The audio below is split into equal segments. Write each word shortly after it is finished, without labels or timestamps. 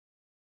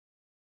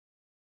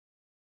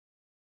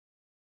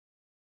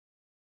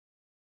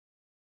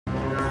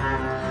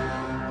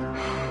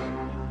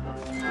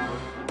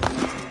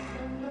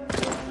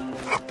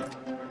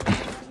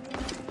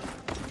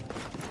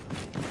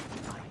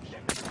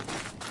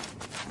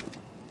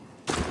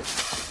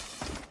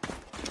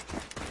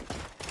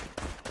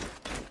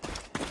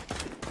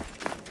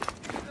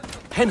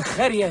Hen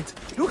Geriet,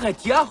 look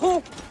at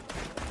Yahoo!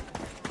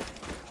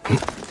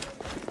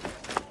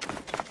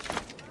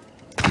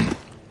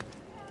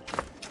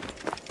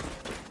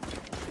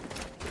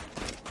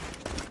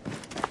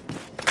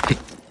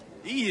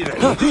 Hier,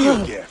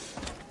 Diogef.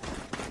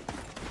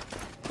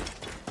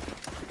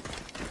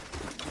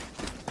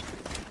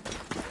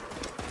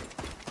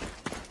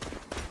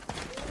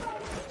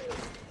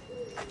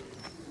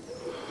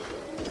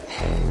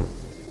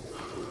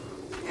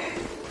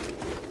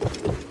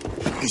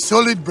 A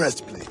solid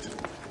breastplate.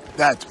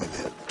 That will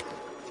help.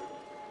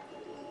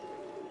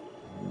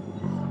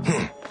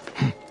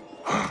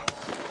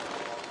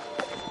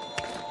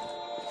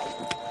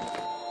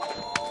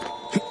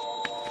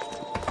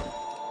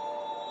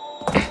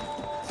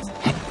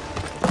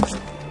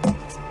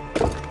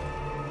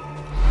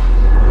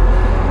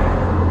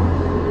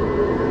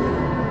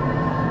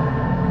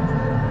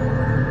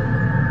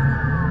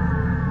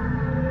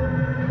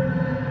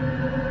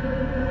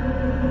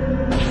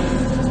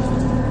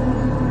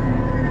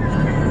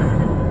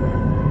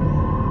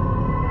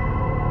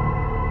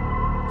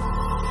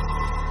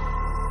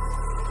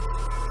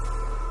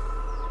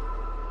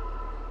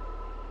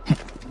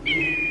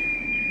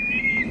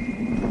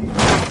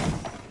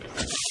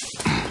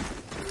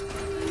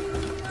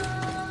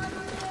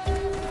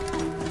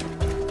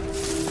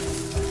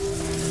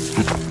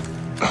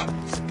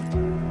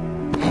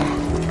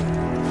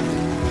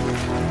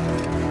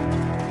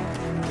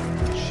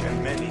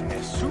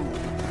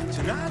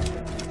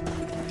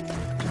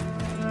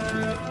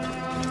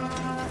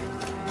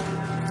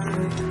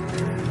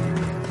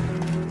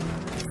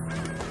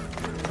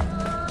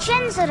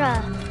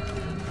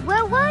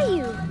 Where were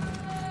you?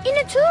 In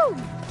a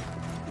tomb.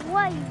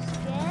 Were you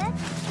scared?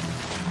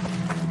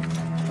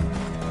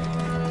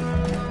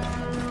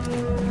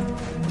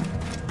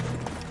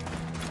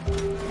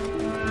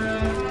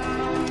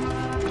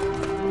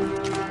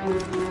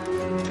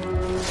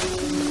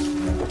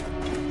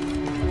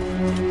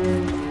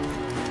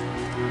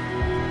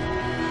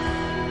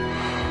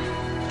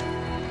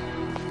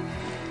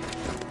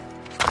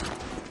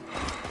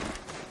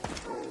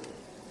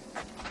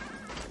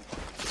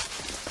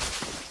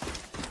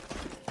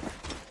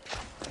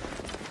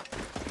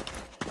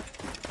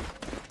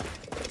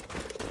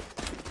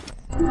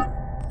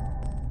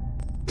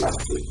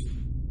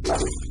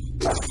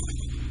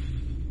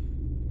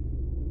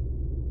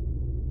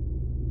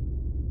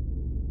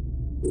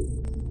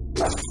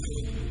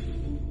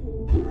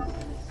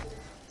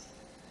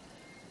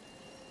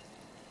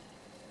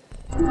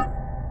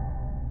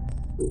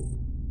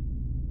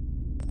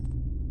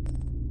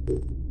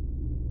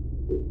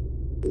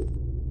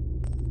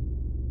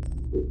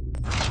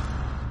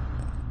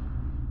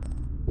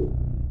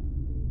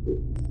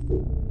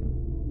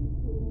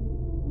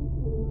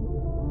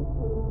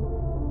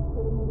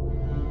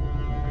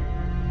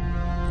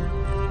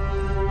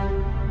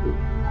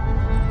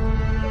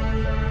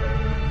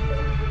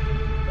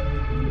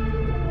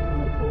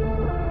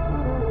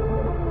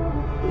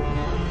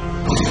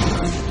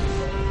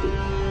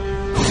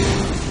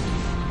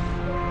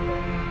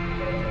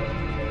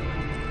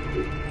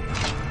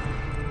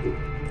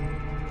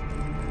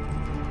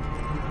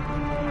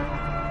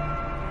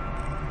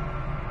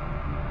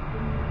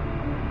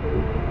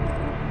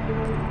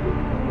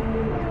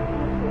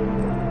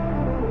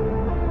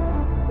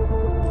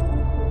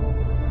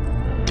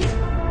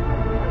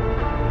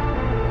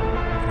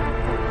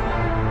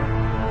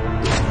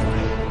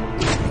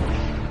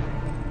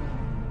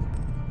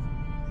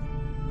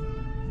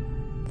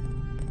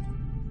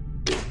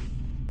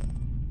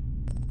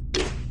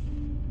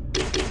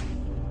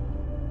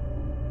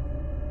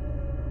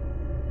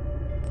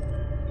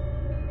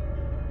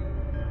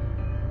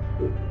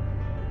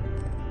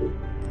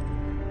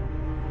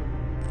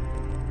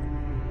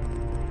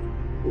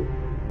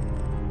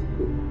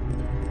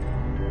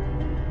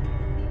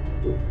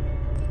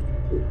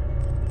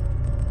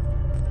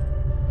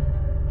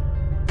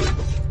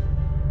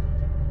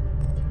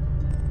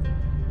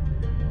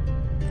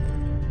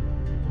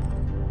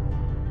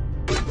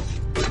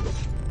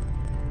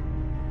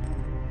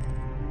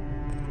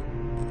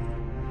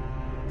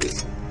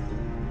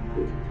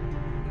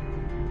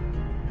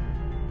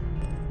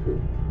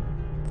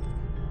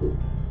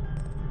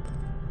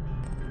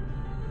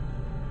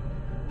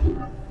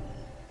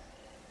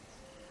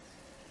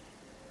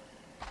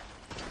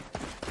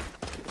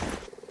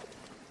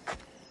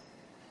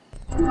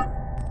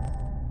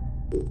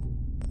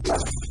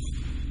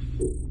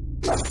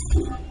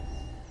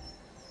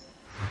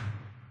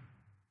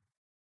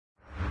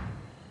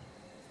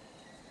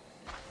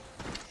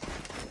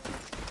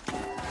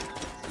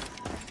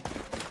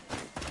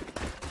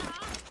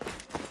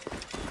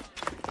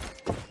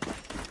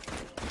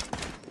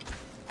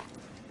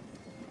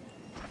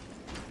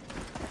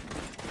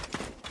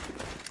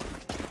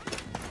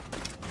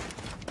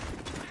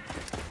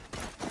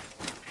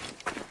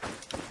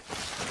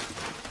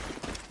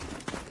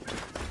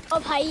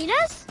 Op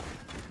hyenas?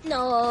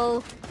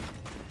 No.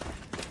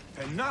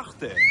 En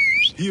nachten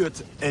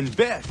hield een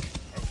berg.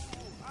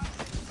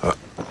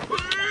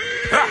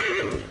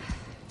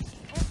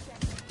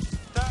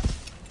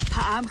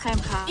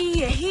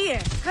 Hier,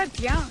 très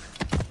bien.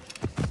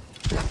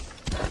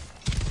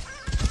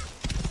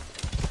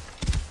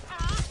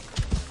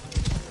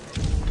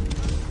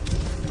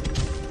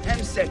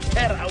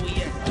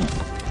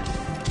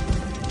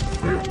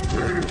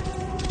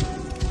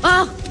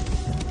 Ah!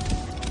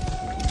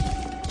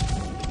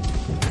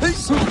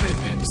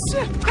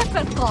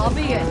 كفت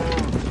قابية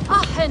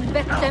أحن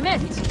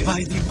بتمت.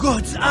 By the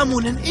gods,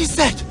 Amun and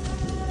Iset!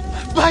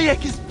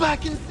 Bayek is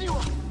back in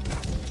Siwa!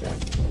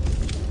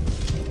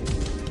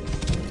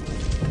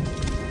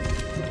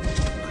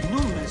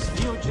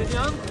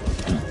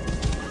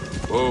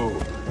 Oh.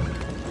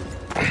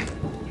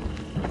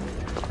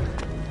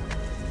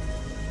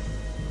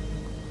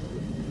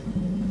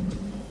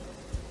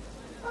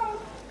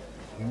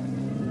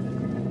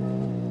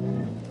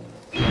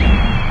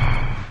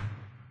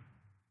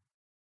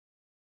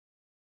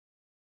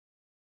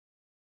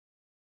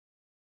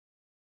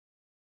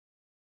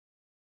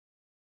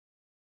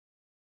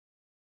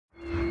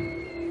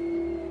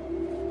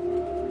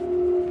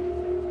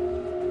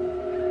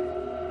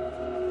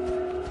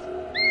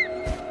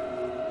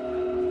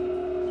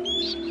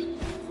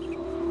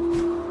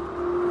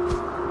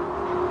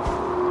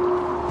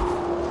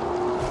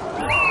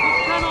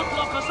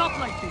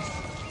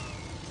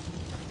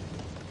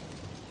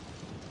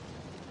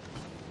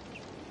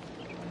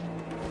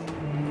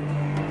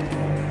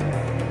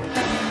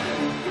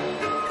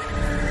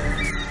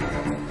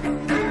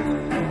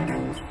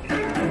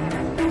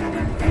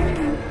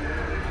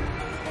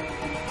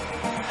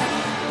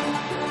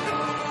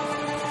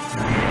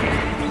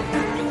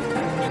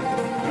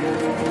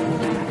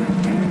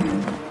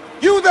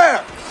 You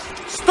there!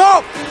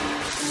 Stop!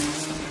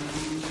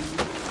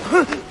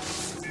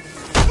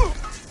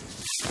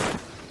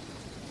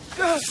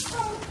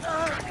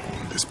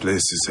 This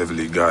place is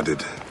heavily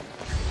guarded.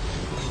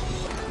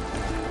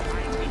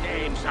 Find the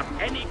names of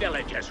any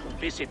villagers who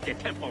visit the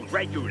temple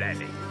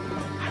regularly.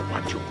 I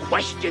want to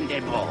question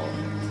them all.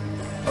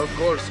 Of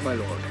course, my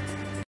lord.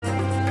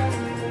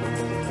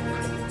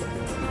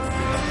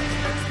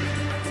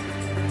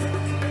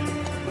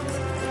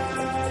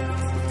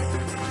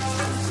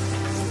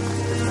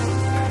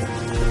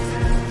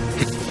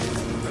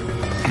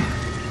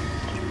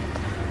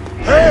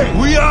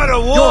 We are a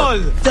wall!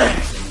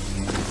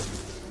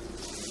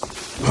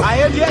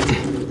 Tired yet?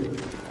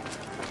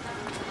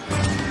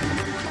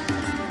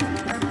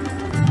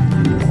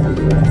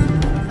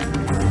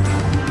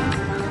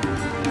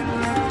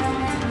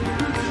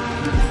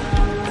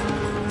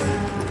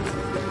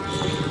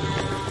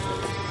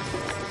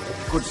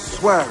 Could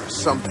swear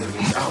something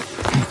is out.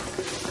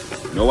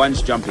 No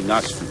one's jumping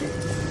us today.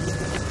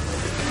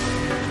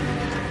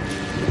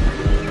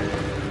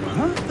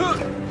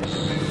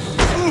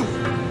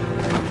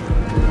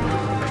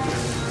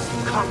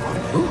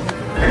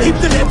 Keep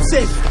the lamp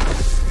safe!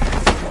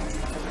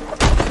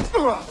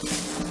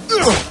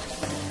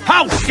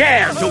 How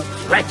dare you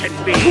threaten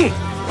me?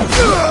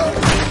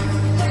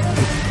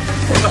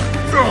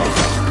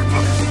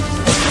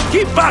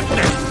 Keep back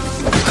then!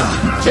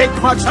 Take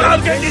much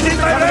I'll get it in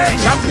my way!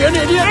 champion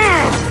idiot!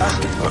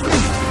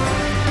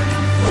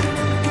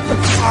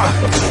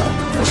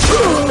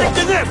 Stick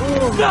to them!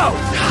 Go!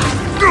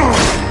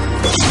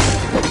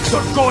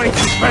 You're going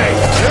to pay!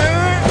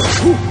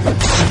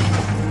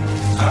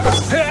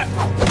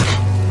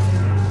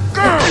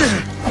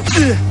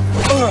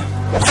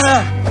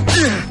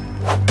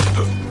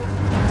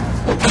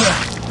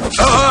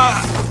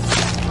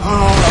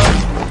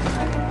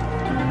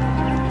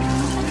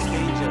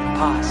 Danger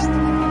past.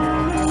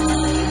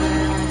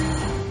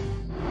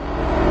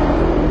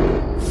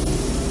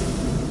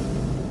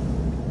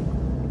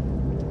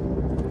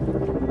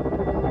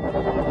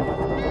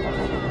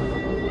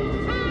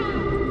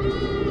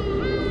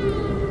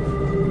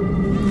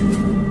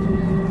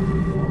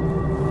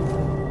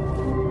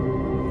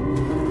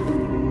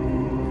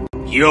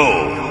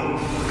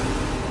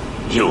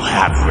 You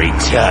have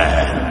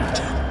returned.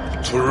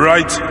 To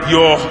right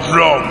your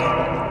wrong.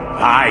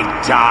 I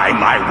die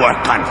my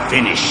work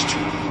unfinished.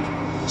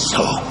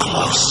 So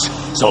close,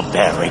 so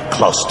very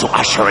close to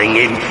ushering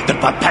in the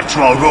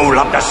perpetual rule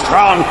of the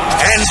strong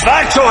and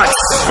virtuous.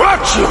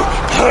 Virtue!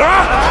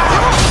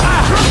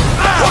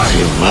 What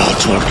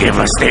world will give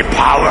us the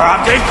power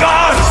of the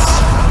gods?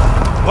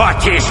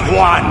 What is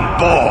one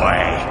boy?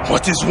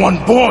 What is one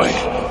boy?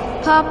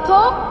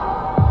 Papa?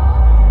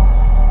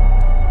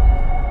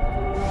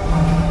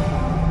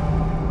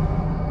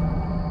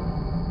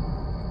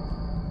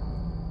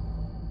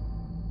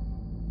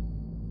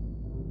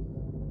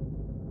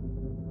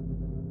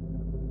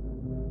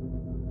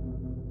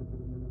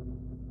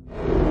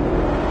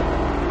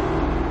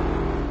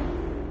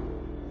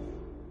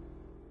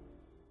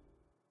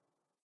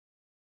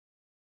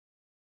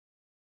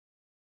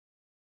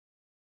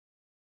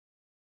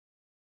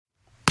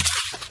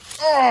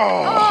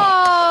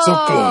 Oh. So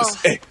close.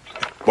 Hey,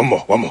 one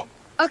more.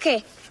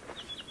 Okay.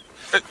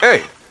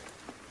 Hey.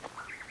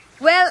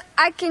 Well,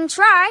 I can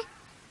try.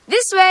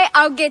 This way,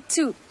 I'll get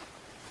two.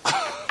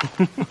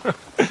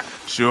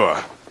 Sure.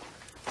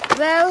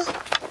 Well...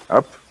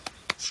 Up.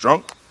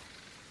 Strong.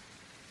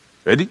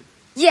 Ready?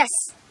 Yes.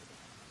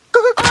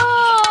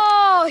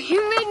 Oh,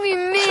 you made me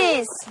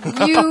miss.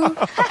 You.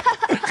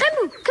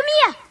 Remu, come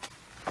here.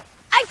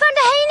 I found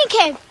a hyena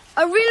cave.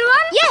 A real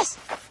one? Yes.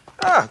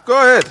 Go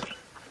ahead.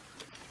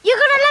 You're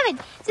gonna love it.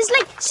 There's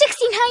like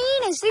 16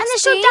 hyenas, and they're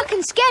so 16? dark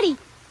and scary.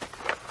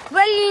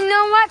 Well, you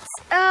know what?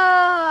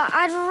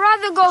 I'd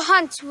rather go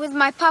hunt with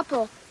my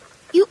papa.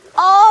 You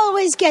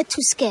always get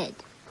too scared.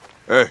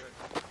 Hey.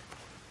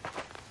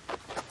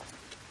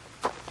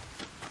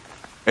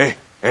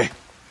 Hey.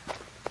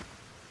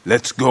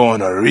 Let's go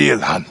on a real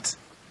hunt.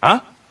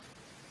 Huh?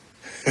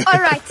 All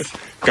right.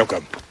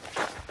 Come.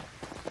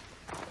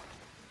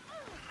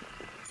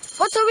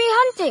 What are we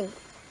hunting?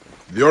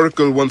 The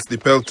Oracle wants the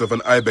pelt of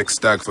an ibex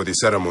stag for the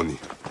ceremony.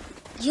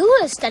 You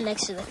will stand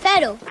next to the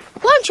pharaoh,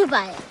 won't you,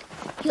 Bayek?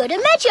 You're the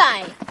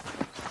Magi.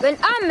 When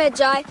I'm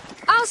Magi,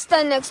 I'll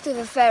stand next to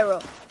the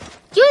pharaoh.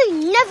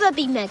 You'll never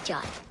be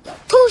Magi. You're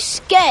too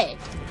scared.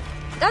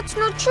 That's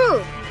not true.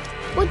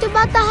 What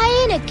about the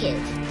hyena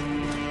kid?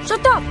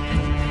 Shut up.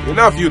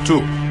 Enough, you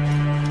two.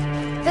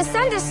 The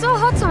sand is so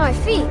hot on my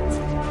feet.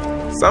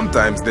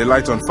 Sometimes they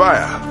light on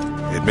fire.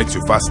 It makes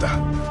you faster.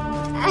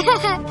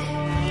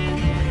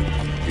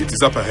 It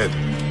is up ahead.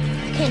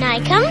 Can I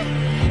come?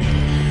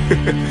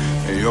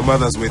 Hey, your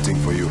mother's waiting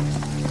for you.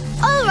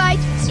 All right.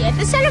 See you at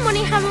the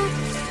ceremony,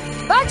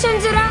 Hamu. Bye,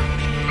 Chandra.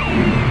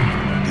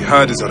 The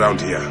herd is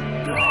around here.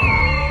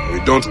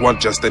 We don't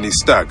want just any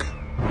stag.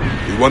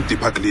 We want the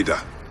pack leader.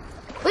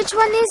 Which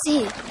one is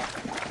he?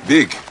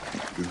 Big,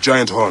 with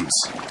giant horns.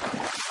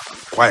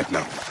 Quiet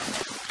now.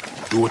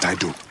 Do what I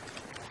do.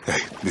 Hey,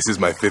 this is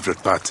my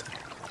favorite part.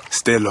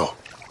 Stay low.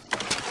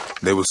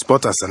 They will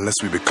spot us unless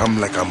we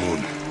become like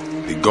Amun,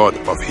 the god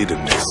of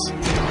hiddenness.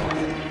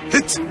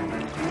 Hit!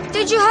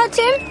 Did you hurt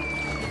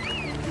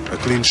him? A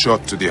clean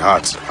shot to the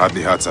heart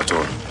hardly hurts at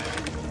all.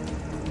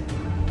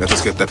 Let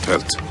us get that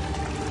pelt.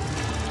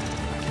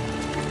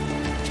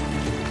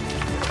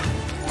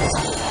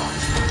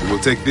 We will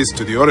take this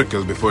to the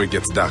Oracle before it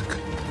gets dark.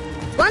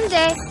 One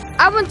day,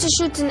 I want to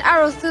shoot an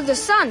arrow through the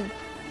sun.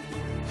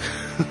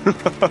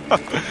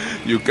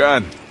 You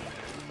can.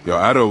 Your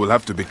arrow will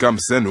have to become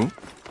Senu.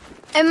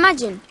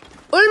 Imagine,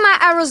 all my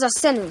arrows are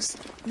Senus.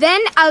 Then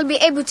I'll be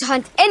able to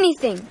hunt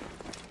anything.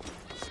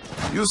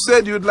 You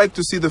said you'd like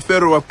to see the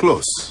Pharaoh up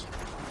close.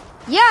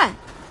 Yeah.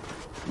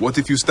 What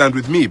if you stand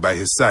with me by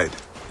his side?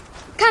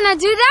 Can I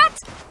do that?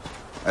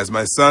 As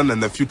my son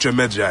and the future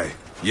Magi,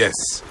 yes.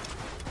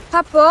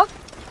 Papa,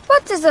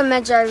 what is a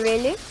Magi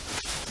really?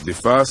 The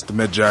first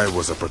Magi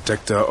was a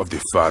protector of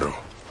the Pharaoh.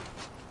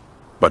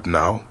 But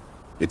now,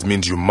 it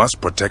means you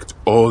must protect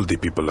all the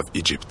people of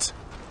Egypt.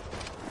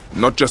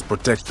 Not just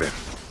protect them,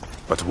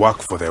 but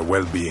work for their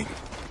well-being.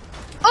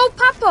 Oh,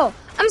 Papa,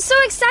 I'm so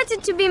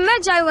excited to be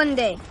Magi one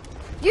day.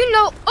 You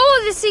know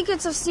all the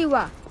secrets of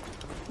Siwa.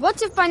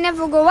 What if I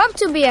never go up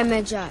to be a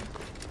Magi?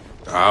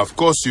 Of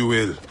course you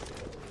will.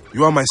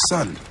 You are my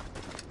son.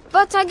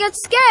 But I get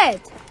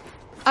scared.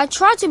 I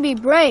try to be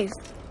brave,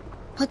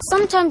 but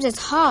sometimes it's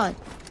hard.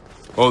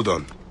 Hold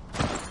on.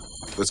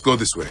 Let's go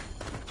this way.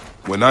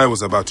 When I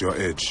was about your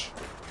age,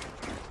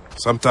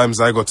 sometimes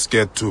I got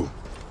scared too.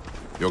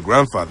 Your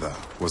grandfather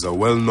was a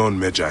well-known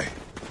Magi,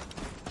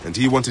 and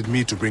he wanted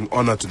me to bring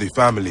honor to the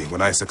family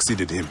when I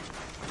succeeded him.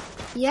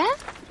 Yeah?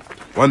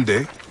 One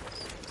day,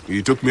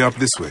 he took me up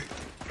this way.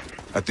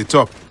 At the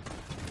top,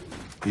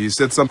 he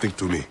said something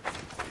to me.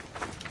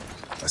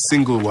 A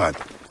single word.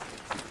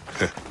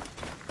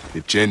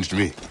 It changed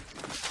me.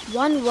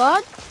 One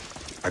word?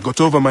 I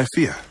got over my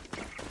fear.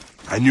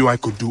 I knew I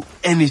could do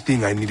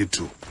anything I needed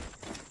to.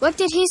 What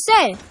did he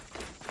say?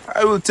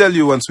 I will tell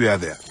you once we are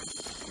there.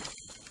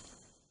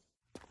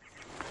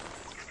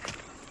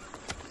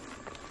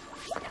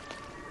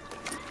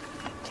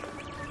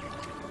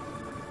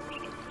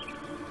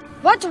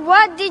 What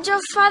word did your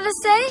father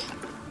say?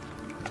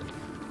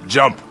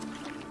 Jump!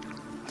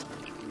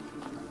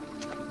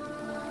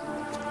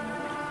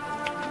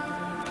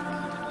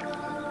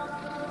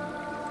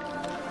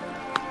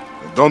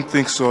 Don't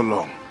think so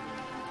long.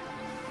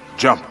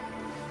 Jump.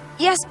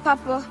 Yes,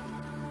 Papa.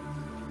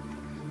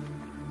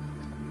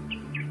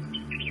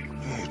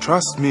 Hey,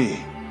 trust me.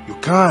 You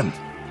can.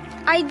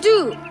 I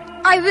do.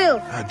 I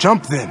will.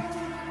 Jump then.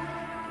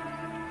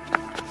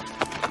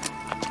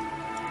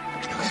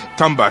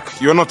 Come back.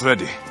 You're not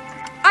ready.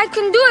 I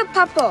can do it,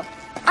 Papa.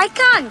 I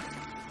can.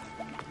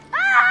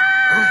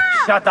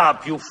 Shut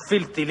up, you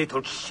filthy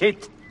little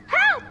shit.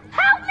 Help!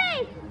 Help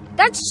me!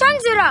 That's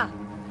Shanzira.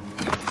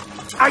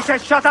 I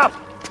said shut up!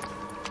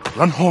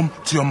 Run home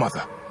to your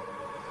mother.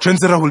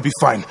 Chenzera will be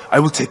fine. I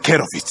will take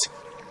care of it.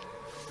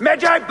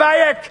 Magi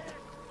Bayek!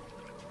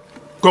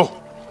 Go.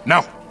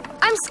 Now.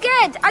 I'm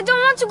scared. I don't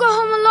want to go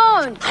home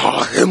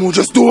alone. Emu,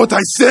 just do what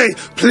I say,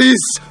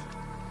 please.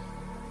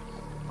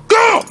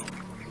 Go!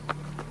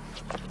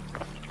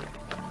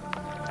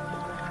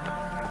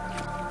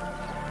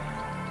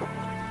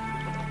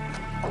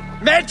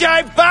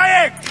 Magi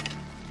Bayek!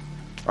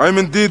 I'm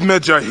indeed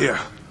Magi here.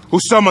 Who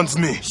summons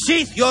me?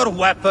 Sheath your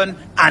weapon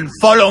and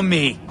follow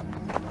me.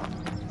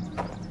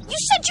 You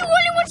said you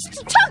only wanted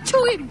to talk to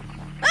him!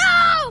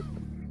 Oh!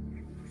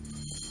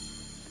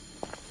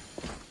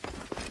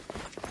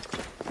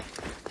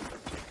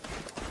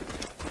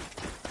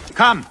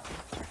 Come.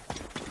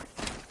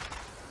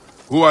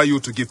 Who are you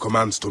to give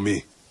commands to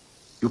me?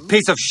 You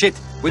piece of shit.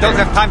 We don't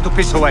have time to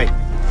piss away.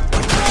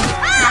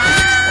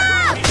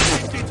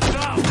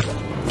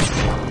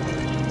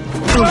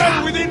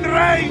 Well within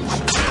range!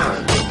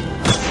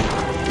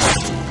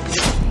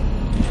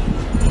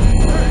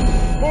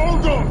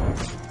 Hold on!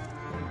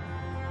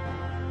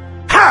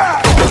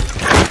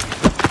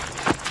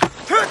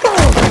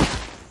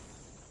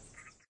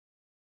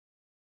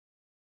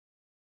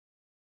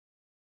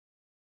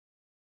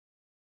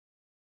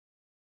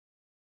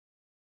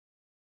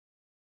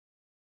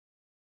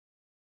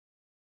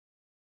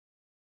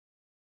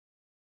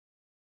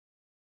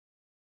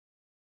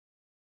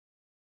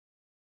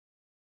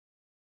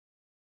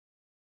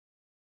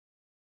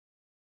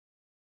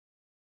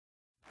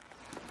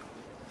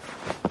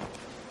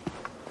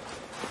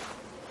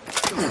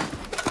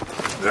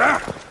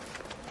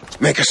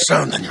 Make a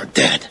sound and you're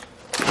dead.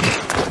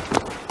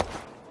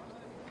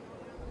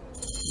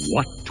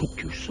 What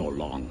took you so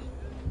long?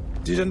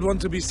 Didn't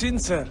want to be seen,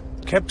 sir.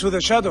 Kept to the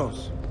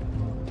shadows.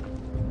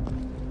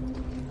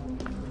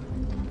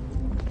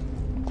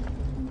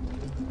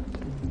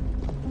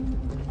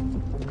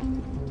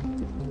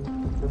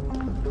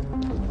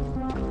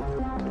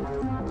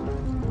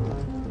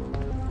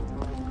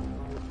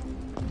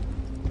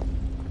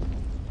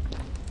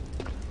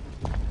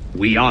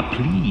 We are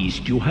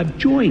pleased you have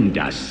joined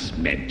us,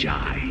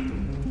 Medjay.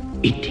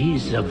 It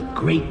is of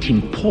great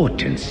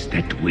importance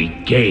that we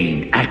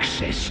gain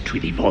access to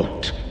the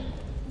vault.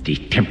 The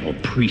temple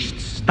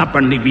priests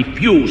stubbornly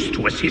refuse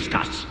to assist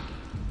us.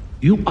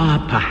 You are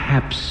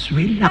perhaps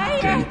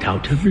reluctant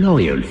out of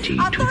loyalty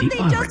to the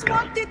Oracle.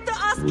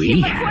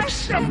 We have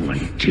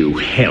someone to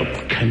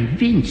help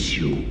convince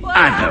you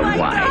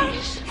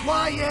otherwise.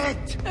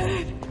 Quiet!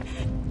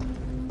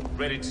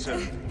 Ready,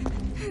 sir.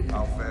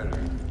 How fair.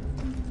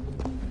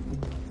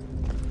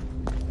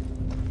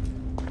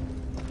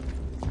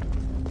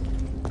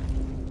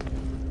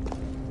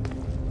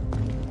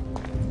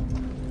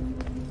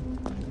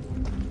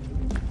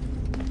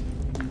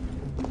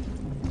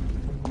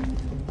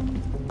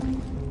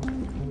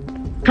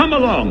 Come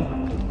along!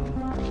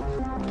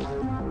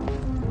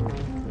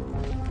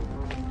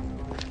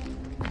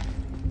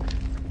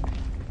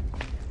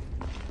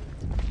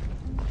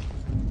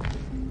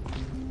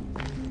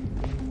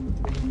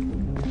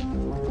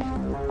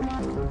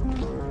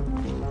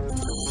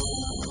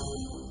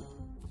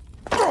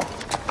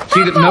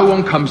 See that no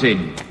one comes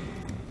in.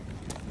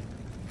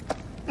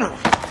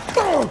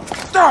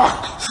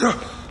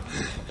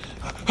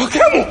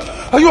 Camel!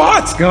 Are you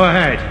hurt? Go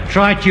ahead.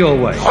 Try it your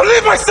way. I'll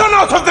leave my son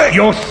out of this!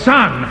 Your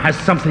son has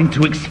something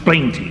to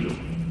explain to you.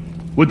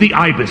 Would the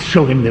ibis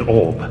show him the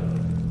orb?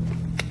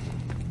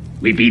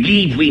 We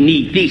believe we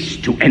need this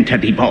to enter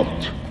the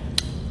vault.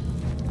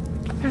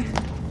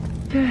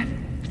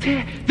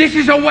 This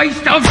is a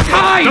waste of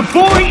time! The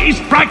boy is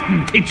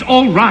frightened. It's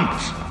all right.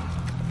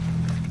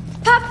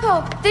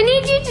 Papa, they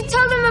need you to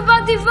tell them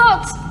about the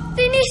vault.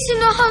 They need to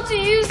know how to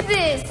use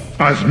this.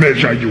 As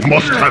measure, you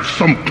must have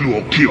some clue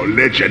or key or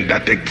legend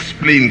that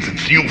explains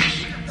its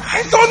use.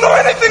 I don't know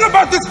anything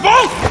about this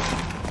vault!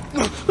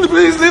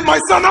 Please leave my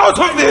son out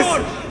of this!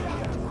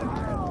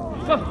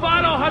 The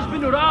pharaoh has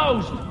been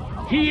aroused.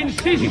 He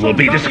insists He will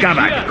be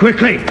discovered. Here.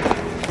 Quickly!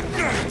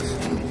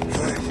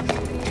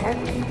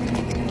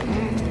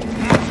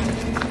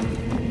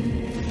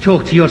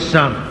 Talk to your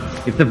son.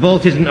 If the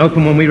vault isn't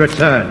open when we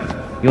return,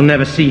 you'll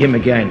never see him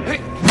again.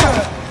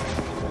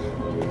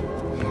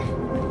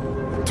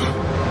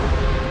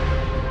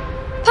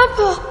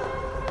 Papa!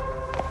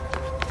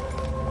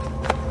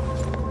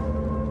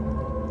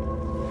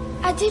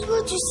 I did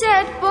what you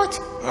said, but...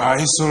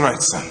 It's all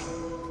right, son.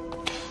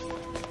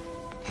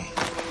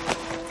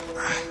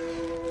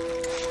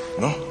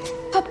 No?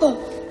 Papa,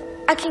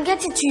 I can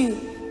get it to you.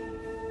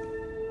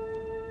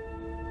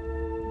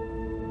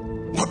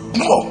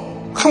 No!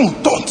 Remo,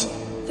 don't!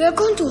 They're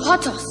going to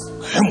hurt us.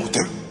 Remo,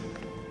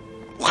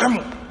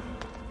 Remo!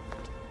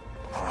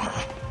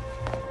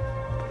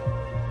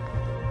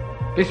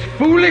 This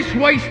foolish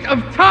waste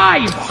of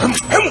time!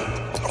 Remo!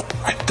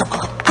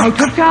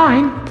 Out of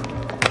time?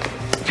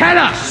 Tell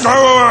us! No,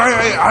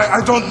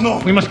 I don't know.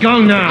 We must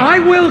go now. I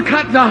will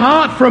cut the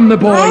heart from the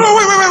boy. No,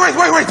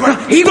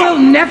 wait. He will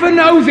never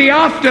know the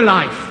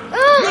afterlife. No,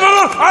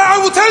 I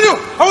will tell you.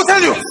 I will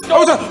tell you.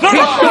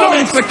 He's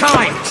stalling for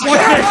time.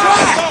 What's this?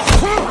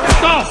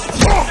 Stop!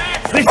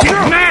 This is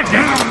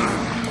madness!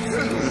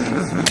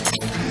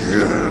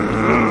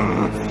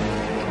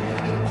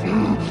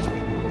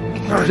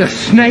 The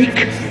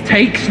snake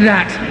takes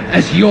that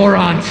as your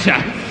answer.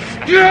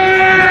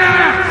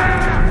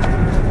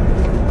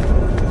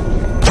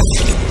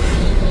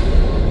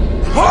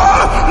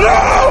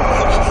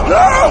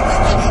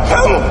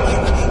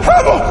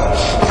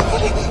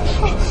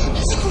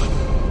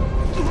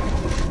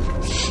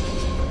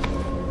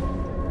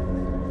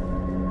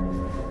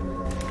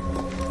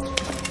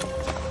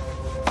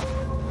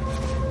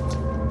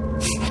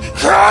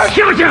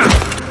 Shut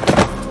up!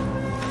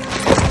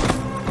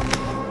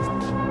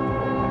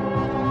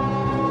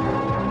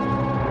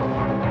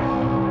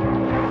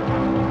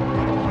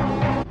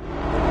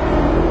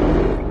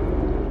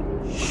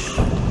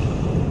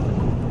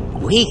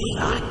 We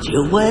thought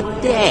you were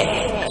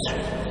dead.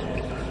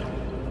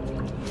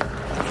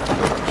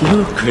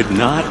 You could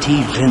not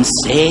even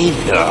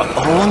save your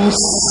own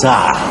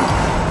son.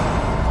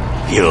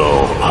 You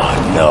are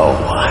no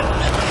one.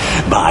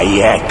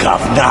 Bayek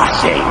of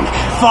nothing.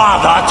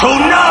 Father to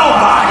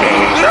nobody!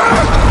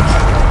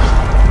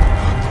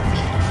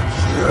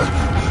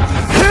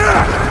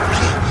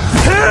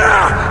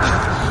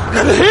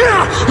 And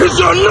here is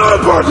your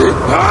nobody!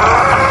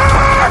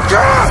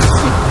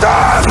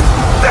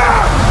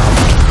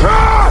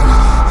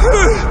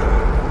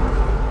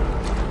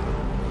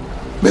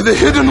 May the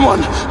Hidden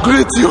One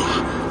greet you.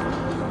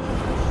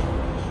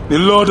 The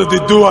Lord of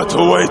the Duat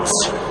awaits.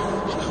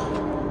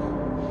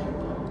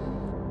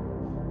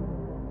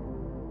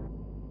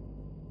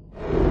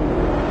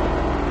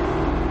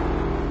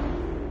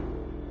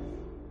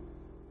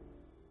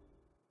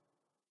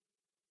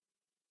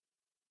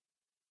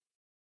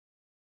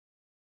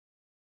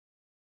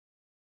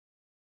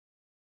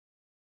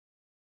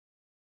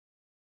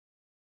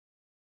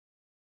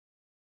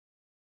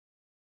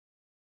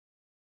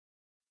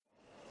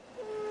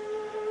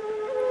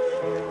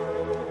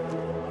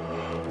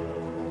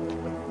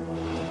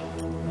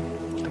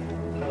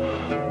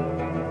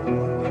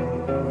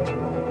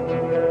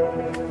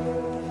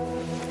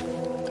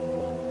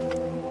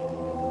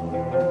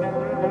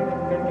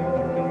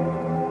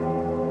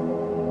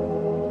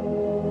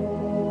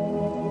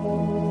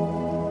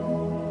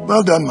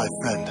 Well done, my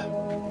friend.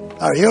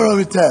 Our hero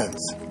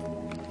returns.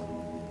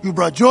 You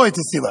brought joy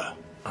to Siwa.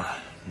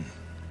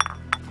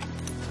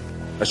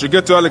 I should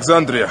get to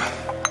Alexandria.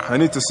 I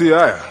need to see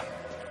Aya.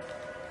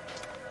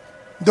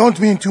 Don't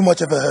be in too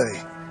much of a hurry.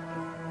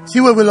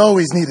 Siwa will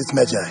always need its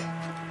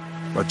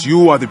Magi. But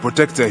you are the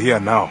protector here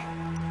now.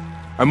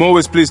 I'm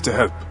always pleased to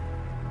help.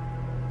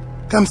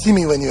 Come see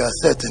me when you are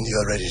certain you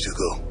are ready to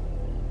go.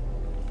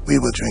 We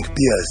will drink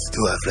beers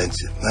to our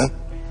friendship, huh?